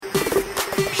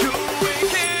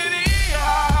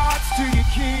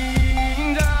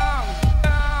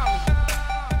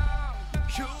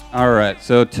All right,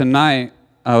 so tonight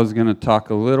I was going to talk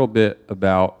a little bit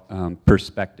about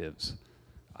perspectives.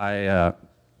 I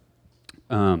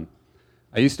I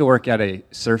used to work at a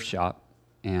surf shop,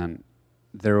 and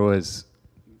there was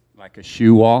like a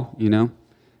shoe wall,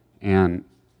 and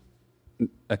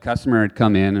a customer had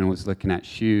come in and was looking at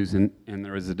shoes, and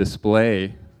there was a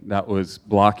display that was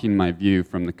blocking my view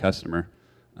from the customer.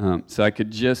 So I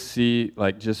could just see,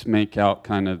 just make out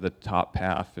kind of the top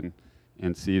half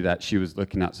and see that she was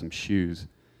looking at some shoes.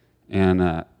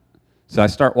 And so I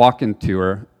start walking to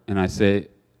her, and I say,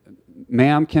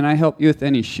 "Ma'am, can I help you with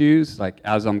any shoes?"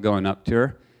 As I'm going up to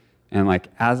her. And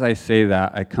as I say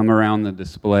that, I come around the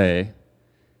display,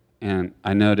 and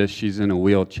I notice she's in a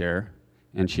wheelchair,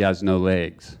 and she has no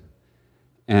legs.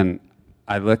 And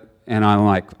I look, and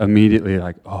I'm immediately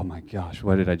 "Oh my gosh,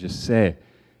 what did I just say?"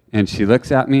 And she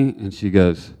looks at me, and she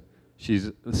goes,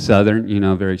 she's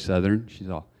Southern, very Southern. She's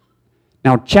all,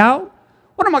 "Now, child,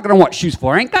 what am I going to want shoes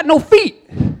for? I ain't got no feet."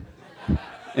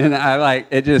 And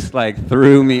it just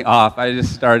threw me off. I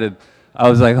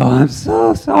was like, "Oh, I'm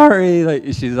so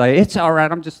sorry." She's like, "It's all right.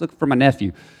 I'm just looking for my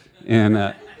nephew."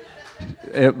 And,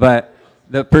 but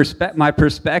my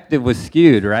perspective was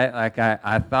skewed, right?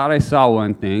 I thought I saw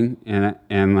one thing, and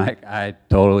I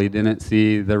totally didn't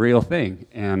see the real thing.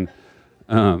 And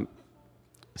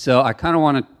so I kind of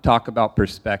want to talk about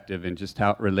perspective and just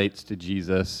how it relates to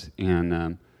Jesus.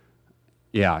 And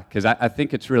because I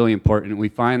think it's really important. We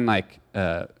find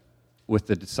with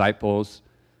the disciples,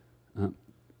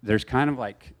 there's kind of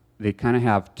they kind of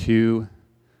have two.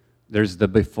 There's the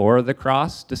before the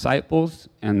cross disciples,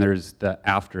 and there's the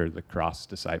after the cross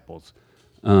disciples.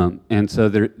 And so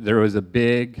there was a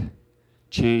big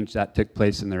change that took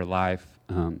place in their life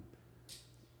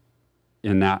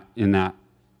in that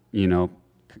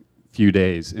few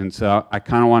days. And so I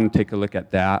kind of want to take a look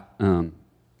at that.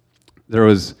 There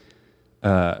was,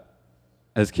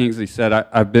 as Kingsley said,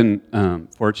 I've been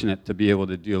fortunate to be able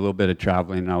to do a little bit of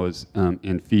traveling. I was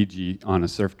in Fiji on a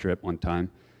surf trip one time,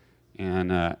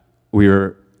 and we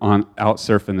were out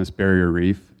surfing this barrier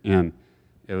reef, and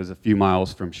it was a few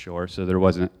miles from shore, so there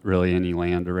wasn't really any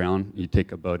land around. You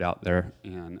take a boat out there,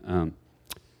 and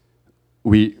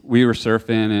we were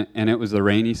surfing, and it was the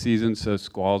rainy season, so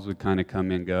squalls would kind of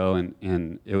come and go,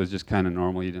 and it was just kind of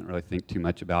normal. You didn't really think too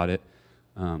much about it.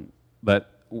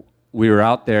 But we were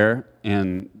out there,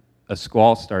 and a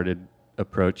squall started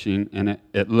approaching, and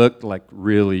it looked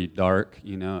really dark.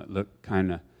 It looked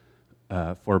kind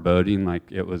of foreboding,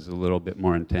 it was a little bit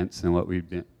more intense than what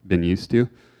we've been used to.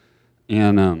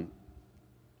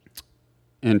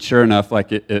 And sure enough,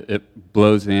 it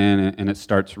blows in, and it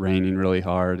starts raining really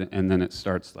hard, and then it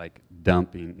starts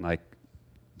dumping,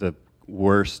 the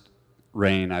worst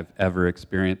rain I've ever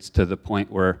experienced, to the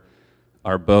point where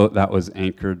our boat that was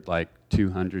anchored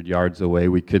 200 yards away,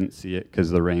 we couldn't see it because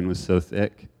the rain was so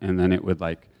thick, and then it would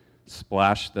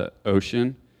splash the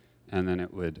ocean, and then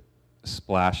it would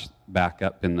splash back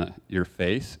up in your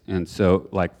face. And so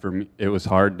for me, it was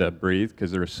hard to breathe because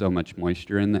there was so much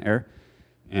moisture in the air.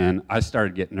 And I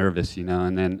started getting nervous,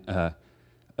 and then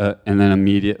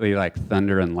immediately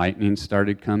thunder and lightning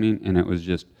started coming, and it was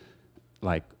just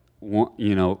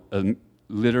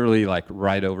literally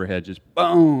right overhead, just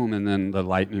boom, and then the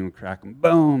lightning would crack and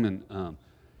boom,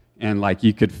 and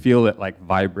you could feel it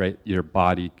vibrate your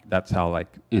body. That's how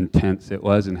intense it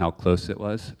was and how close it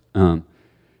was.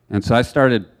 And so I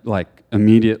started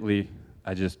immediately.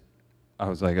 I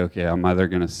was like, okay, I'm either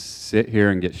going to sit here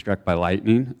and get struck by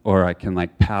lightning, or I can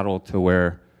paddle to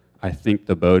where I think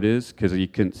the boat is, because you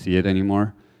couldn't see it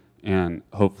anymore, and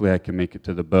hopefully I can make it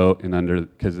to the boat and under,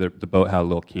 because the boat had a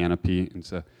little canopy, and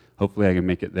so hopefully I can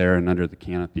make it there and under the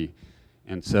canopy.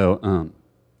 And so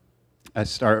I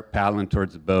start paddling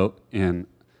towards the boat, and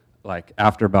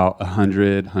after about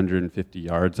 100, 150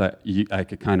 yards, I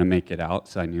could kind of make it out,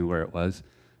 so I knew where it was.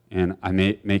 And I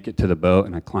make it to the boat,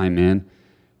 and I climb in.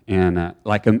 And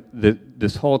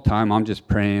this whole time, I'm just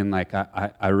praying. I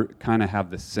kind of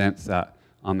have the sense that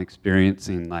I'm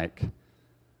experiencing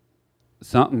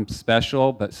something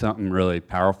special, but something really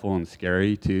powerful and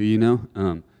scary too,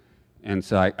 And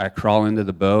so I crawl into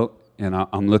the boat, and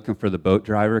I'm looking for the boat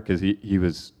driver, because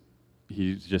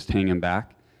he's just hanging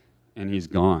back, and he's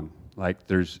gone.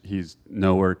 He's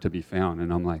nowhere to be found.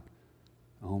 And I'm like,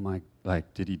 oh my,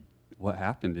 what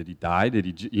happened? Did he die? Did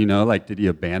he, did he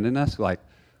abandon us?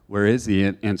 Where is he?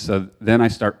 And so then I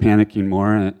start panicking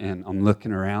more, and I'm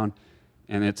looking around,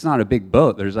 and it's not a big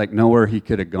boat. There's nowhere he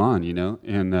could have gone,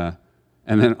 And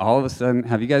then all of a sudden,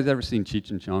 have you guys ever seen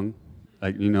Cheech and Chong?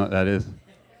 You know what that is?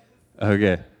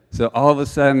 Okay. So all of a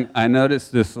sudden, I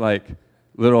noticed this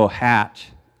little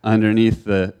hatch underneath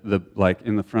the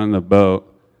in the front of the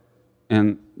boat,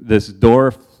 and this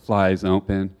door flies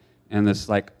open, and this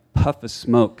like puff of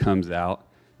smoke comes out,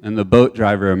 and the boat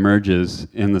driver emerges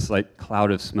in this like cloud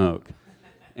of smoke.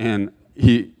 And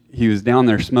he was down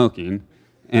there smoking,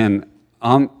 and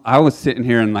I was sitting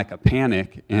here in like a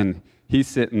panic, and he's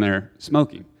sitting there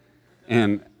smoking.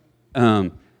 And,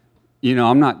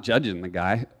 I'm not judging the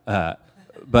guy,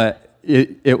 but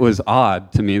it was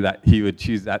odd to me that he would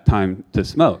choose that time to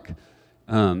smoke.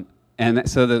 And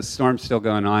so the storm's still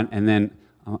going on, and then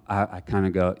I kind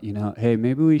of go, hey,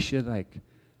 maybe we should like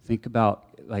think about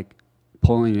like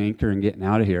pulling anchor and getting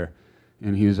out of here.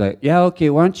 And he was like, yeah,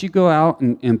 okay, why don't you go out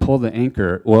and pull the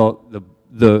anchor? Well,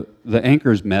 the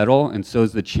anchor's metal, and so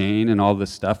is the chain and all the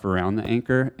stuff around the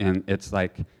anchor, and it's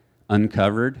like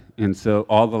uncovered, and so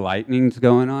all the lightning's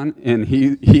going on, and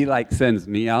he like sends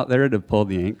me out there to pull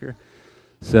the anchor.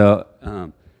 So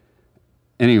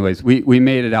anyways, we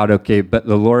made it out okay, but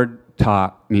the Lord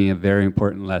taught me a very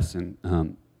important lesson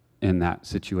in that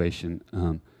situation.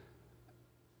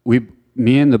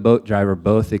 Me and the boat driver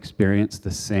both experienced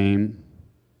the same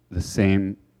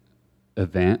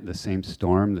event, the same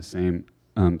storm, the same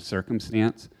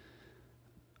circumstance,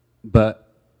 but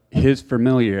his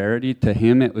familiarity, to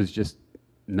him it was just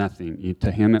nothing.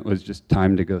 To him it was just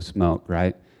time to go smoke,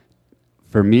 right?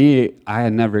 For me, I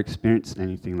had never experienced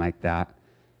anything like that,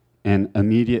 and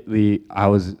immediately I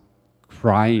was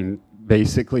crying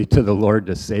basically to the Lord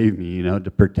to save me,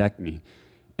 to protect me.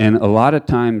 And a lot of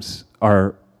times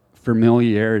our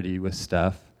familiarity with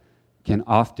stuff can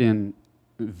often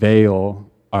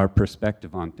veil our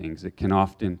perspective on things. It can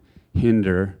often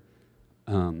hinder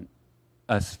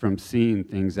us from seeing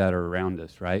things that are around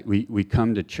us, right? We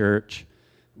come to church,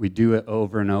 we do it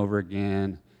over and over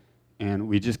again, and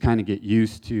we just kind of get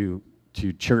used to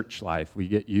church life. We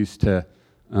get used to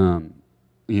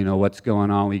what's going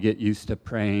on. We get used to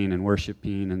praying and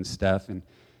worshiping and stuff,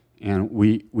 and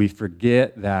we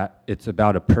forget that it's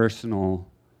about a personal,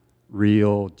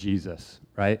 real Jesus,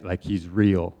 right? Like he's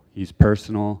real, he's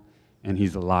personal, and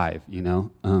he's alive,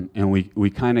 and we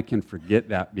kind of can forget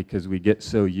that because we get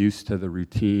so used to the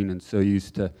routine and so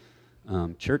used to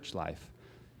church life.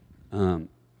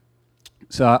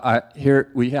 So here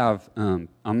we have, I'm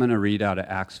going to read out of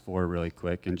Acts 4 really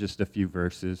quick in just a few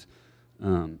verses.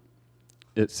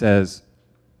 It says,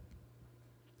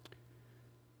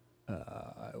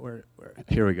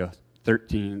 here we go.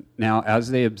 13, now as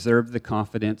they observed the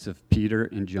confidence of Peter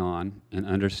and John and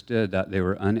understood that they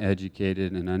were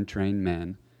uneducated and untrained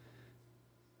men,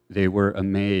 they were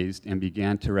amazed and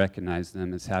began to recognize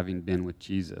them as having been with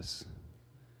Jesus.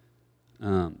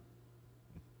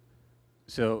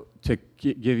 So to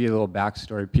give you a little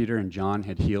backstory, Peter and John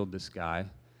had healed this guy,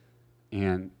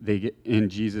 and they get in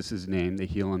Jesus' name, they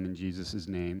heal him in Jesus'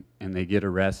 name, and they get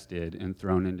arrested and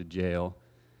thrown into jail.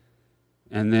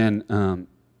 And then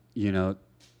they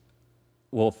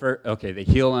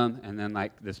heal him, and then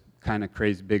like this kind of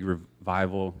crazy big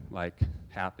revival like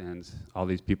happens. All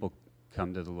these people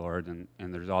come to the Lord, and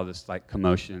there's all this like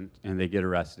commotion, and they get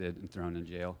arrested and thrown in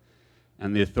jail.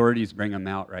 And the authorities bring them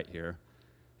out right here,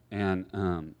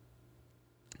 and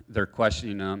they're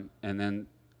questioning them. And then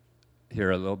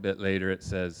here a little bit later it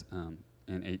says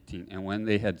in 18, and when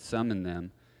they had summoned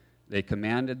them, they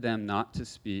commanded them not to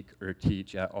speak or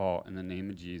teach at all in the name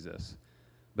of Jesus.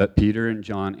 But Peter and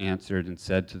John answered and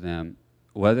said to them,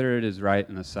 whether it is right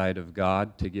in the sight of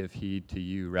God to give heed to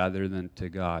you rather than to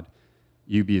God,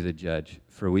 you be the judge,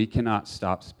 for we cannot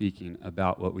stop speaking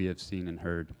about what we have seen and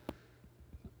heard.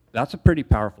 That's a pretty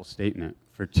powerful statement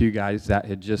for two guys that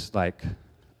had just like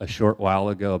a short while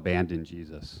ago abandoned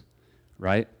Jesus,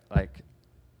 right? Like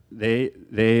they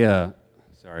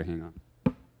sorry, hang on.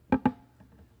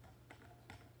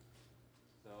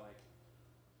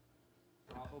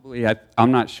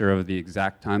 I'm not sure of the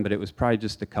exact time, but it was probably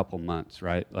just a couple months,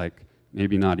 right? Like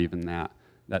maybe not even that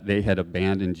they had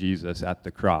abandoned Jesus at the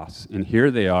cross. And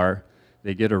here they are,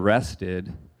 they get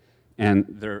arrested,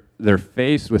 and they're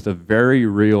faced with a very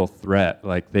real threat.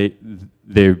 Like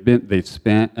they've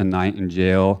spent a night in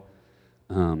jail.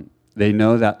 They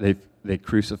know that they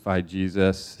crucified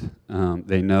Jesus.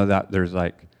 They know that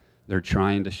they're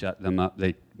trying to shut them up.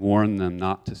 They warn them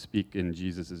not to speak in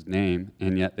Jesus' name,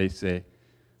 and yet they say,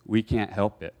 we can't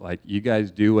help it. Like, you guys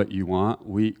do what you want.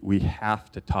 We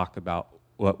have to talk about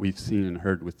what we've seen and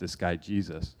heard with this guy,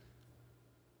 Jesus.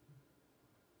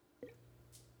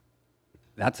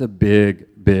 That's a big,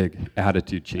 big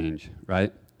attitude change,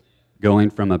 right?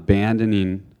 Going from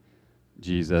abandoning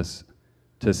Jesus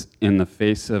to, in the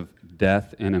face of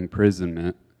death and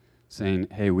imprisonment, saying,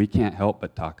 hey, we can't help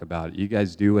but talk about it. You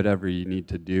guys do whatever you need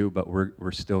to do, but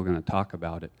we're still going to talk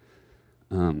about it.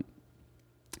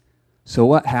 So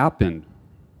what happened,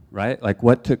 right? Like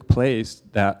what took place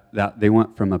that they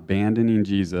went from abandoning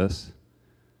Jesus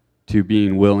to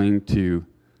being willing to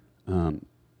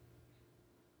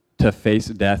face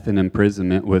death and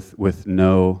imprisonment with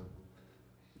no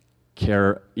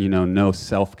care, no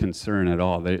self-concern at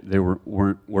all. They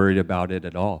weren't worried about it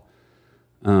at all.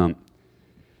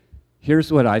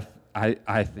 Here's what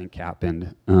I think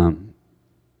happened.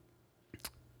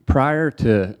 Prior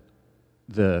to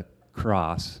the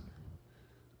cross,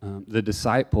 the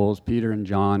disciples, Peter and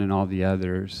John and all the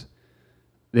others,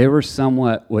 they were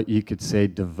somewhat, what you could say,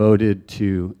 devoted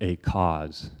to a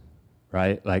cause,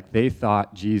 right? Like they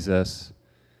thought Jesus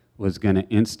was going to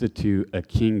institute a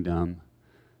kingdom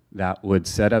that would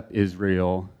set up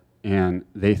Israel, and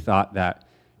they thought that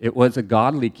it was a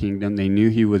godly kingdom. They knew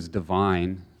he was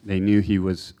divine. They knew he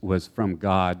was from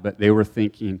God, but they were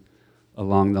thinking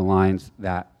along the lines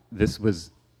that this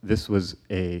was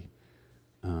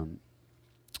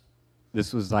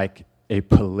like a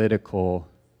political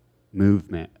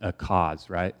movement, a cause,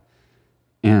 right?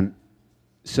 And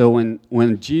so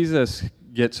when Jesus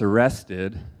gets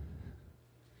arrested,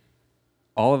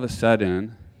 all of a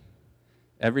sudden,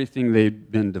 everything they'd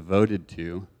been devoted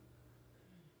to,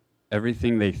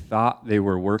 everything they thought they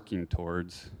were working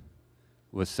towards,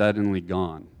 was suddenly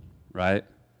gone, right?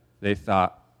 They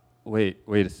thought, wait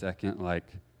a second, like,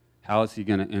 how is he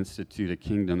going to institute a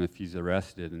kingdom if he's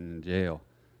arrested and in jail?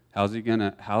 How's he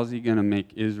gonna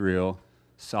make Israel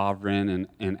sovereign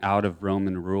and out of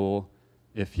Roman rule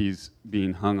if he's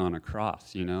being hung on a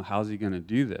cross? How's he gonna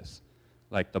do this?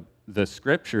 Like the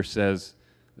scripture says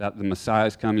that the Messiah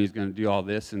is coming, he's gonna do all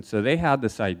this, and so they had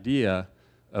this idea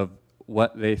of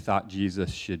what they thought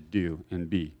Jesus should do and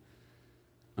be.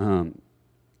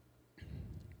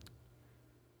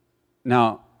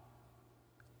 Now,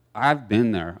 I've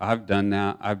been there. I've done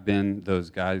that. I've been those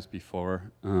guys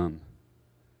before.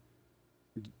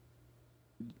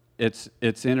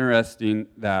 It's interesting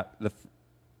that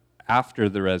after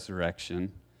the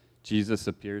resurrection, Jesus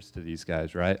appears to these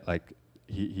guys, right? Like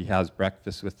he has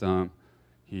breakfast with them.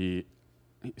 He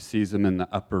sees them in the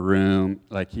upper room.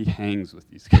 Like he hangs with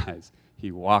these guys.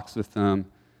 He walks with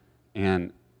them,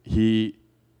 and he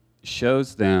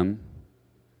shows them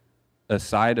a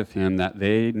side of him that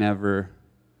they never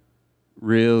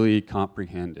really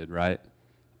comprehended, right?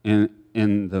 In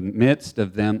the midst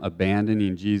of them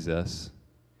abandoning Jesus,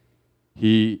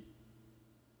 he,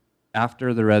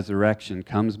 after the resurrection,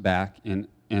 comes back and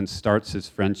starts his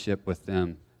friendship with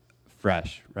them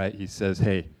fresh, right? He says,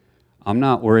 hey, I'm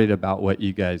not worried about what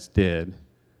you guys did.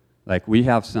 Like, we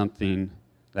have something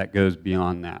that goes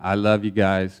beyond that. I love you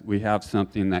guys. We have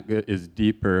something that is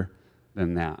deeper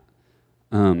than that.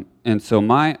 And so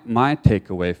my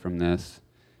takeaway from this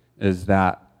is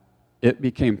that it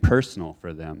became personal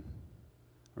for them,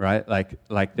 right?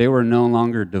 Like they were no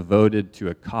longer devoted to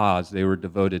a cause, they were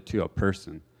devoted to a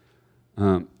person.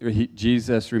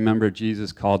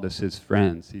 Jesus called us his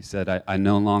friends. He said, I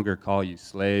no longer call you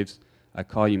slaves, I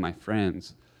call you my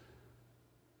friends.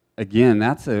 Again,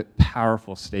 that's a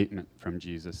powerful statement from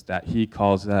Jesus, that he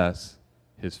calls us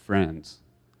his friends.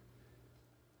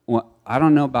 Well, I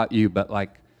don't know about you, but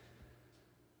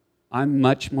I'm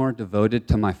much more devoted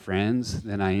to my friends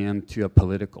than I am to a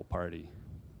political party,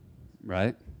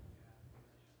 right?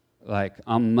 Like,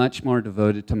 I'm much more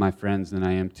devoted to my friends than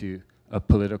I am to a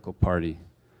political party,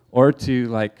 or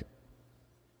to,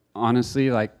 honestly,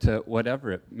 to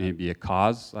whatever it may be, a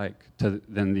cause,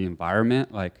 than the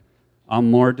environment. Like, I'm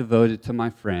more devoted to my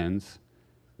friends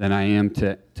than I am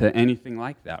to anything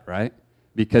like that, right?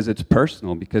 Because it's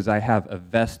personal, because I have a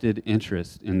vested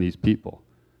interest in these people.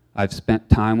 I've spent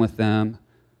time with them.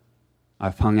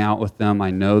 I've hung out with them.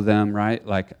 I know them, right?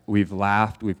 Like, we've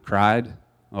laughed, we've cried.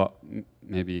 Well,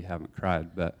 maybe you haven't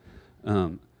cried, but,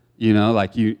 you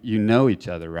know each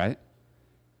other, right?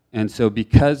 And so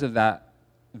because of that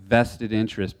vested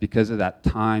interest, because of that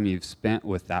time you've spent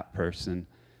with that person,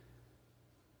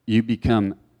 you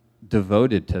become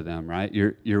devoted to them, right?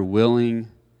 You're willing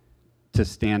to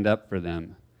stand up for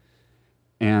them.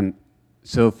 And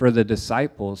so for the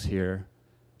disciples here,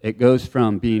 it goes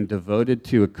from being devoted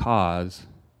to a cause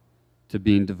to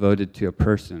being devoted to a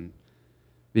person.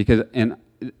 And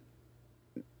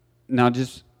now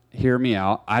just hear me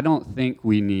out. I don't think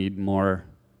we need more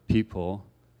people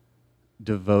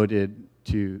devoted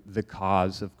to the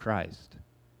cause of Christ.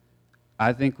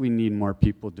 I think we need more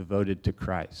people devoted to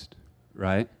Christ,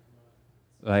 right?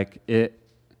 If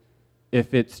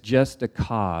it's just a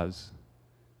cause,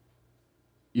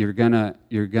 you're gonna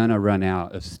run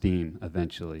out of steam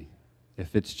eventually.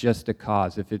 If it's just a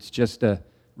cause, if it's just a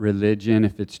religion,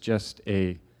 if it's just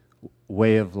a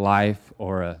way of life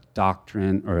or a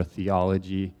doctrine or a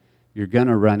theology, you're going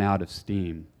to run out of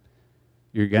steam.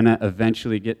 You're going to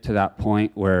eventually get to that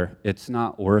point where it's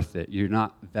not worth it. You're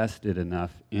not vested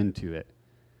enough into it.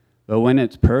 But when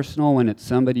it's personal, when it's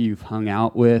somebody you've hung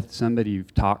out with, somebody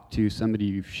you've talked to, somebody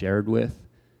you've shared with,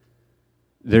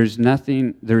 there's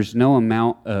no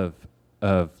amount of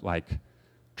like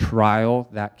trial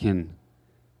that can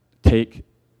take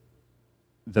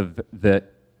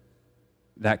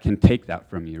that can take that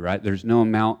from you, right? There's no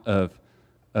amount of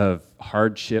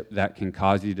hardship that can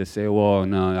cause you to say, well,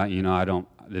 no, I don't,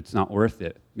 it's not worth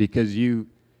it, because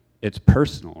it's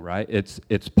personal, right?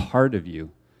 It's part of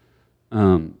you.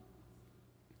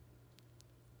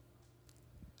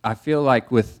 I feel like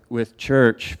with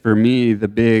church, for me, the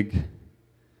big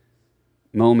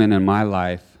moment in my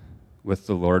life with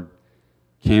the Lord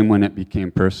came when it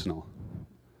became personal.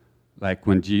 Like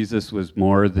when Jesus was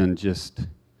more than just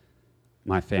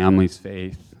my family's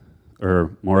faith,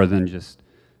 or more than just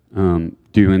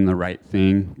doing the right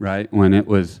thing, right? When it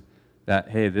was that,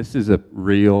 hey, this is a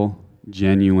real,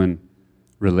 genuine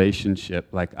relationship.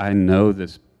 Like, I know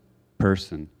this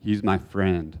person. He's my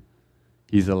friend.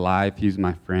 He's alive. He's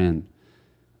my friend.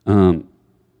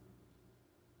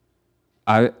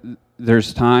 I've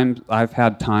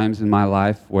had times in my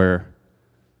life where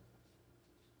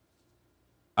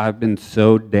I've been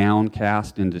so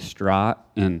downcast and distraught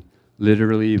and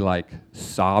literally like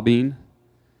sobbing,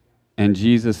 and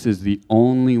Jesus is the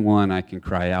only one I can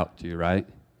cry out to, right?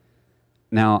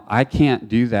 Now, I can't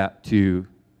do that to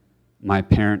my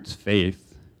parents'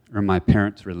 faith or my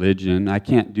parents' religion. I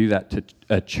can't do that to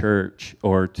a church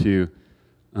or to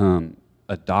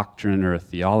a doctrine or a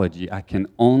theology. I can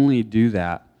only do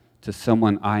that to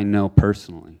someone I know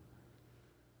personally.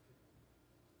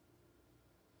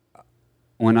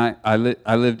 When I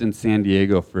lived in San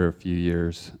Diego for a few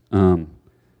years, and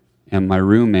my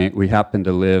roommate, we happened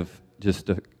to live just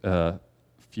a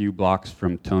few blocks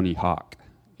from Tony Hawk.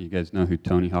 You guys know who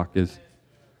Tony Hawk is?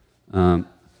 I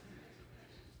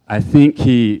think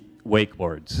he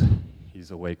wakeboards. He's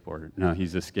a wakeboarder. No,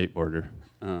 he's a skateboarder.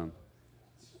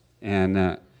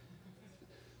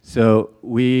 So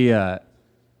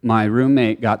my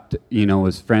roommate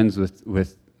was friends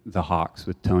with the Hawks,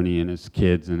 with Tony and his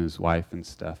kids and his wife and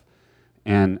stuff.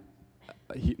 And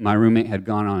my roommate had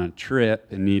gone on a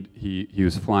trip, and he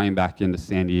was flying back into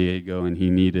San Diego, and he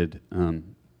needed a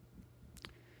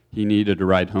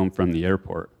ride home from the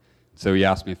airport. So he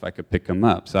asked me if I could pick him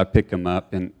up. So I pick him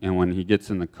up, and when he gets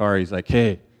in the car, he's like,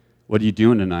 "Hey, what are you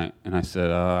doing tonight?" And I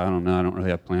said, "I don't know. I don't really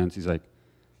have plans." He's like,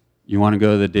 "You want to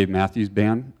go to the Dave Matthews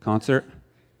Band concert?"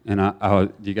 And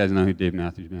do you guys know who Dave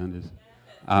Matthews Band is?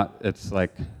 It's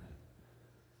like,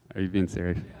 are you being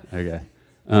serious? Okay.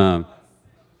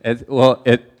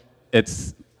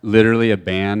 It's literally a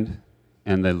band,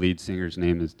 and the lead singer's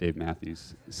name is Dave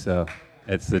Matthews. So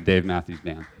it's the Dave Matthews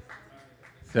Band.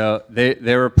 So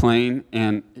they were playing,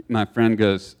 and my friend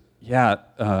goes, "Yeah,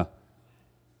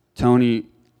 Tony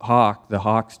Hawk, the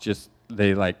Hawks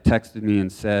they like texted me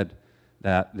and said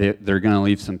that they're going to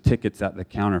leave some tickets at the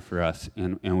counter for us,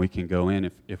 and we can go in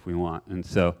if we want." And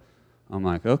so I'm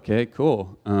like, okay,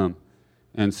 cool.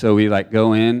 And so we like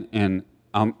go in, and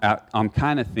I'm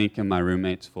kind of thinking my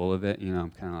roommate's full of it.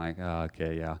 I'm kind of like, oh,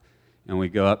 okay, yeah. And we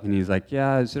go up, and he's like,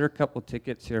 "Yeah, is there a couple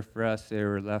tickets here for us? They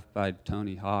were left by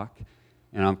Tony Hawk."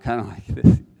 And I'm kind of like,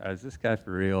 is this guy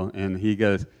for real? And he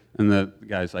goes, and the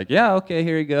guy's like, "Yeah, okay,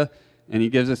 here you go." And he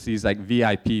gives us these like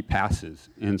VIP passes.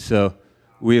 And so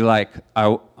we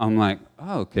I'm like,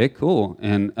 "Oh, okay, cool."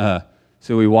 And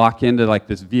so we walk into like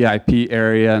this VIP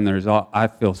area, and I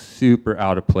feel super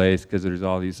out of place because there's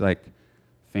all these like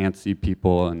fancy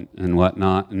people and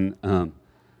whatnot. And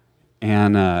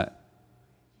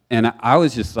I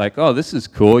was just like, "Oh, this is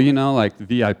cool, like the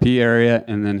VIP area."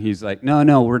 And then he's like,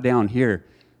 No, we're down here."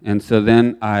 And so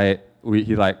then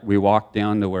we walked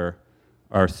down to where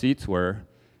our seats were,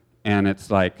 and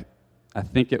it's like, I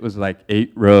think it was like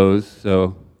 8 rows,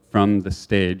 so from the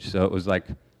stage. So it was like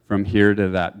from here to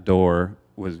that door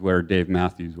was where Dave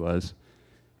Matthews was.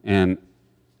 And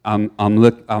I'm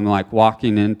like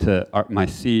walking into my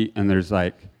seat, and there's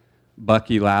like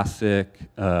Bucky Lassick,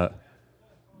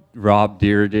 Rob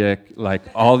Dyrdek, like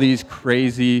all these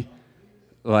crazy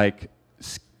like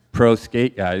pro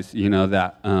skate guys,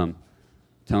 that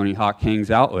Tony Hawk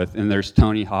hangs out with. And there's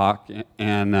Tony Hawk,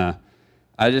 and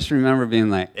I just remember being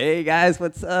like, "Hey guys,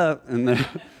 what's up?" And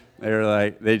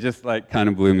they just like kind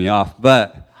of blew me off.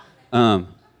 But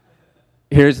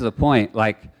here's the point,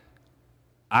 like,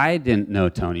 I didn't know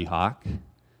Tony Hawk.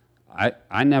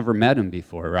 I never met him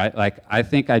before, right? Like, I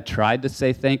think I tried to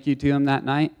say thank you to him that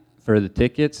night for the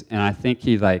tickets, and I think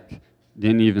he like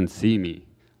didn't even see me.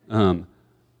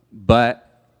 But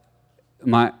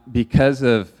because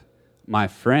of my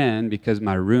friend, because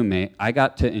my roommate, I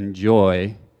got to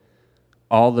enjoy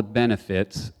all the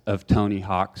benefits of Tony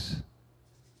Hawk's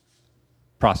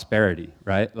prosperity,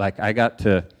 right? Like I got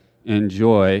to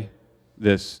enjoy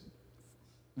this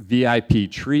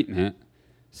VIP treatment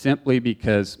simply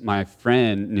because my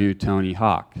friend knew Tony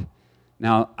Hawk.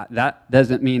 Now, that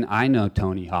doesn't mean I know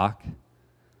Tony Hawk.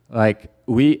 Like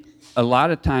a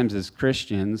lot of times as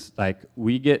Christians, like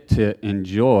we get to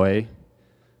enjoy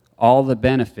all the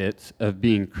benefits of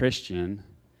being Christian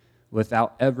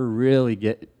without ever really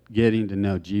getting to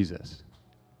know Jesus,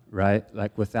 right?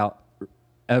 Like without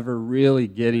ever really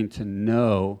getting to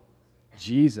know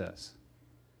Jesus.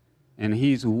 And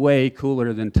he's way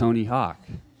cooler than Tony Hawk.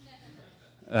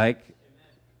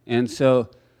 And so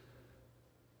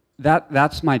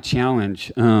that's my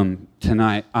challenge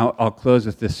tonight. I'll close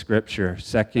with this scripture,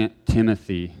 2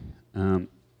 Timothy.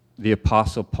 The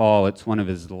Apostle Paul, it's one of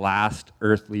his last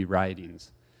earthly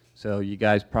writings. So you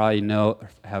guys probably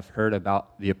have heard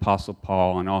about the Apostle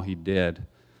Paul and all he did.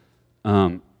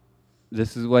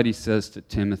 This is what he says to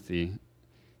Timothy.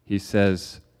 He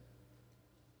says,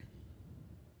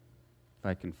 if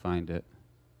I can find it.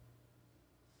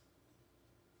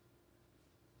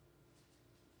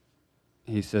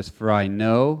 He says, "For I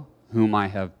know whom I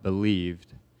have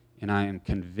believed, and I am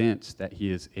convinced that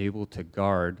he is able to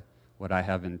guard what I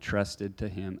have entrusted to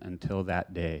him until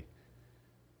that day."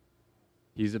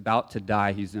 He's about to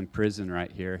die. He's in prison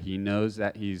right here. He knows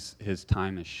that his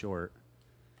time is short.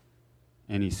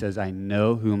 And he says, "I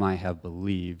know whom I have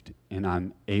believed, and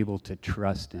I'm able to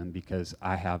trust him because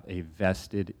I have a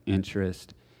vested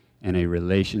interest and a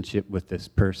relationship with this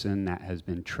person that has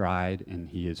been tried, and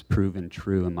he is proven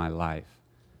true in my life."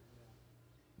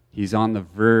 He's on the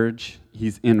verge,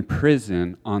 he's in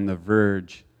prison on the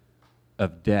verge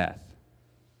of death.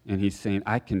 And he's saying,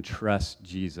 I can trust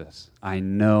Jesus. I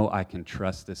know I can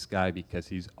trust this guy because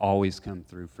he's always come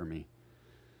through for me.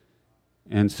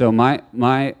 And so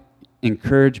my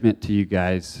encouragement to you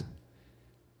guys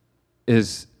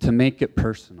is to make it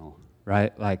personal,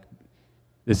 right? Like,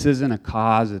 this isn't a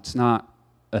cause, it's not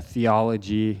a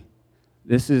theology.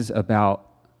 This is about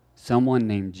someone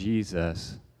named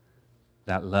Jesus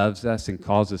that loves us and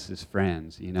calls us his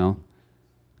friends, you know?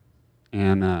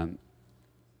 And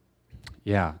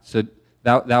so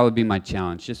that would be my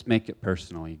challenge. Just make it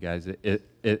personal, you guys.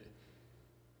 It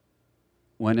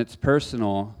when it's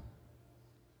personal,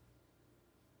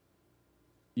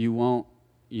 you won't,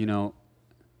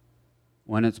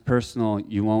 when it's personal,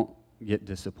 you won't get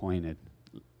disappointed.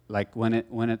 Like when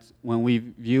we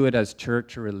view it as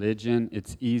church or religion,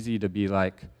 it's easy to be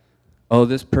like, oh,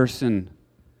 this person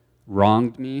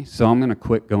wronged me, so I'm going to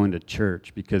quit going to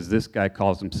church because this guy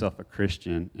calls himself a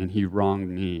Christian and he wronged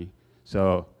me,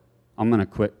 so I'm going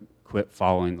to quit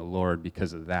following the Lord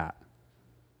because of that.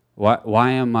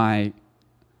 Why am I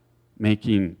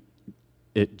making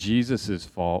it Jesus'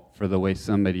 fault for the way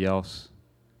somebody else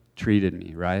treated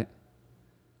me, right?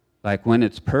 Like when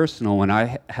it's personal, when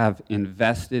I have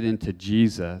invested into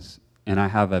Jesus and I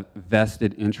have a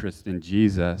vested interest in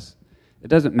Jesus, it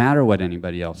doesn't matter what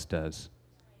anybody else does,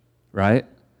 right?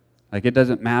 Like it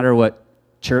doesn't matter what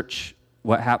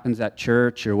happens at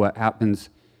church or what happens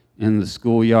in the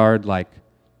schoolyard. Like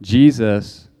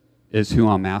Jesus is who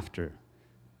I'm after.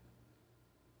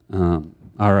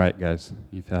 All right, guys,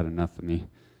 you've had enough of me.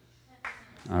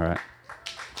 All right.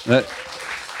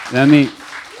 Let me,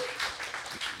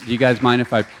 do you guys mind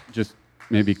if I just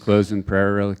maybe close in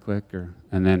prayer really quick?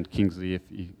 And then Kingsley, if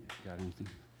you got anything.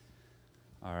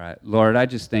 All right. Lord, I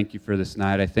just thank you for this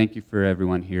night. I thank you for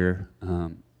everyone here.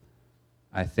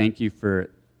 I thank you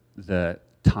for the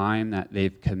time that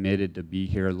they've committed to be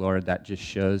here, Lord. That just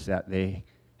shows that they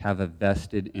have a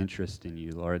vested interest in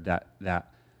you, Lord,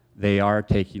 that they are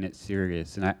taking it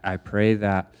serious. And I pray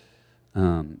that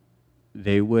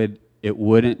it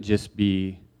wouldn't just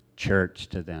be church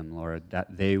to them, Lord,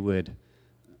 that they would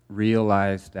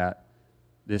realize that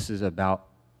this is about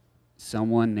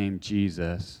someone named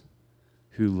Jesus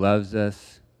who loves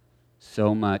us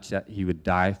so much that he would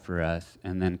die for us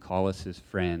and then call us his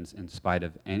friends in spite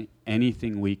of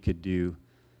anything we could do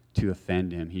to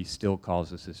offend him. He still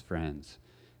calls us his friends.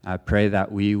 I pray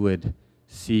that we would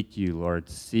seek you, Lord.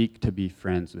 Seek to be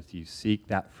friends with you. Seek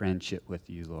that friendship with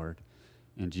you, Lord.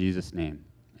 In Jesus' name,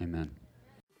 amen.